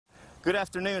Good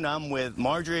afternoon. I'm with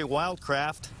Marjorie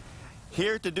Wildcraft,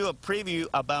 here to do a preview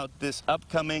about this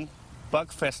upcoming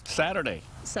Bugfest Saturday.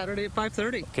 Saturday at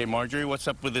 5:30. Okay, Marjorie, what's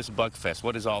up with this Bugfest?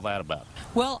 What is all that about?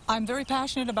 Well, I'm very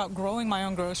passionate about growing my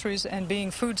own groceries and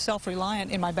being food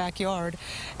self-reliant in my backyard.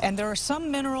 And there are some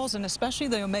minerals, and especially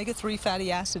the omega-3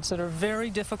 fatty acids, that are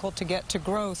very difficult to get to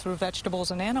grow through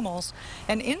vegetables and animals.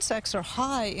 And insects are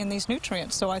high in these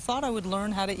nutrients, so I thought I would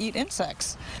learn how to eat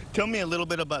insects. Tell me a little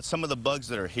bit about some of the bugs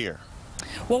that are here.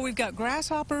 Well, we've got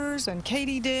grasshoppers and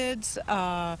katydids,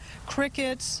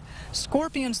 crickets,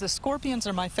 scorpions. The scorpions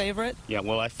are my favorite. Yeah,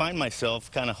 well, I find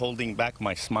myself kind of holding back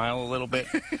my smile a little bit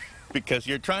because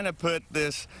you're trying to put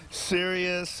this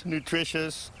serious,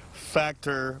 nutritious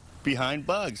factor behind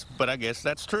bugs, but I guess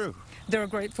that's true. They're a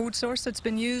great food source that's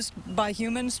been used by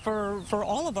humans for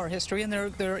all of our history, and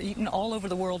they're eaten all over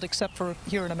the world except for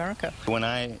here in America. When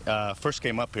I first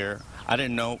came up here, I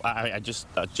didn't know, I just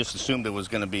assumed it was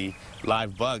going to be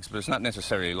live bugs, but it's not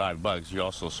necessarily live bugs. You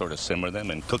also sort of simmer them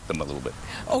and cook them a little bit.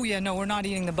 Oh yeah, no, we're not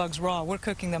eating the bugs raw. We're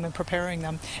cooking them and preparing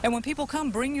them. And when people come,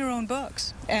 bring your own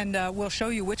bugs, and we'll show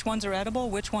you which ones are edible,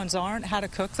 which ones aren't, how to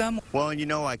cook them. Well, you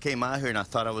know, I came out here and I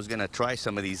thought I was going to try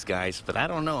some of these guys, but I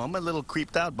don't know. I'm a little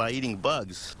creeped out by eating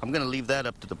bugs. I'm going to leave that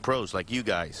up to the pros like you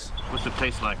guys. What's it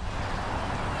taste like?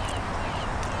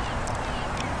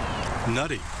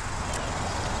 Nutty.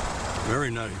 Very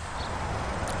nutty.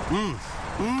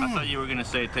 I thought you were going to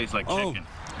say it tastes like chicken.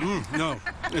 No,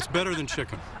 it's better than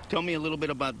chicken. Tell me a little bit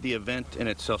about the event in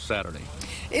itself Saturday.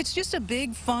 It's just a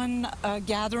big, fun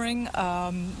gathering.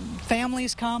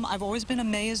 Families come. I've always been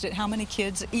amazed at how many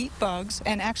kids eat bugs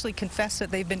and actually confess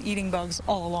that they've been eating bugs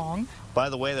all along. By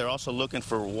the way, they're also looking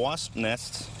for wasp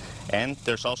nests, and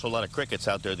there's also a lot of crickets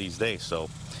out there these days, so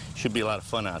should be a lot of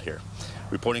fun out here.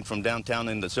 Reporting from downtown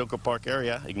in the Zilker Park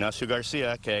area, Ignacio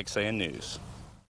Garcia, KXAN News.